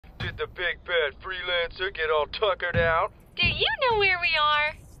did the big bad freelancer get all tuckered out? Do you know where we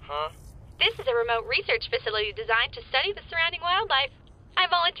are? Huh? This is a remote research facility designed to study the surrounding wildlife. I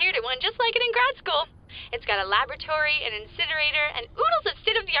volunteered at one just like it in grad school. It's got a laboratory, an incinerator, and oodles of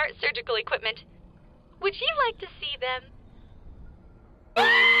state-of-the-art surgical equipment. Would you like to see them?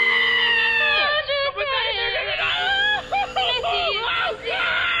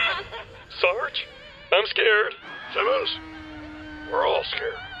 Sarge, I'm scared. Simmons, we're all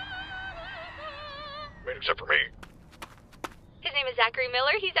scared. I mean, except for me. His name is Zachary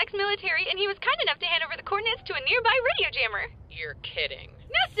Miller. He's ex-military, and he was kind enough to hand over the coordinates to a nearby radio jammer. You're kidding.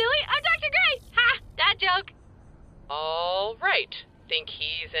 No, silly. I'm Dr. Gray. Ha! That joke. All right. Think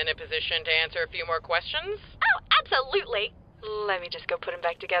he's in a position to answer a few more questions? Oh, absolutely. Let me just go put him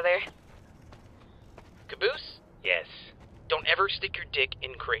back together. Caboose? Yes. Don't ever stick your dick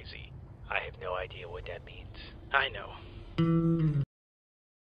in crazy. I have no idea what that means. I know.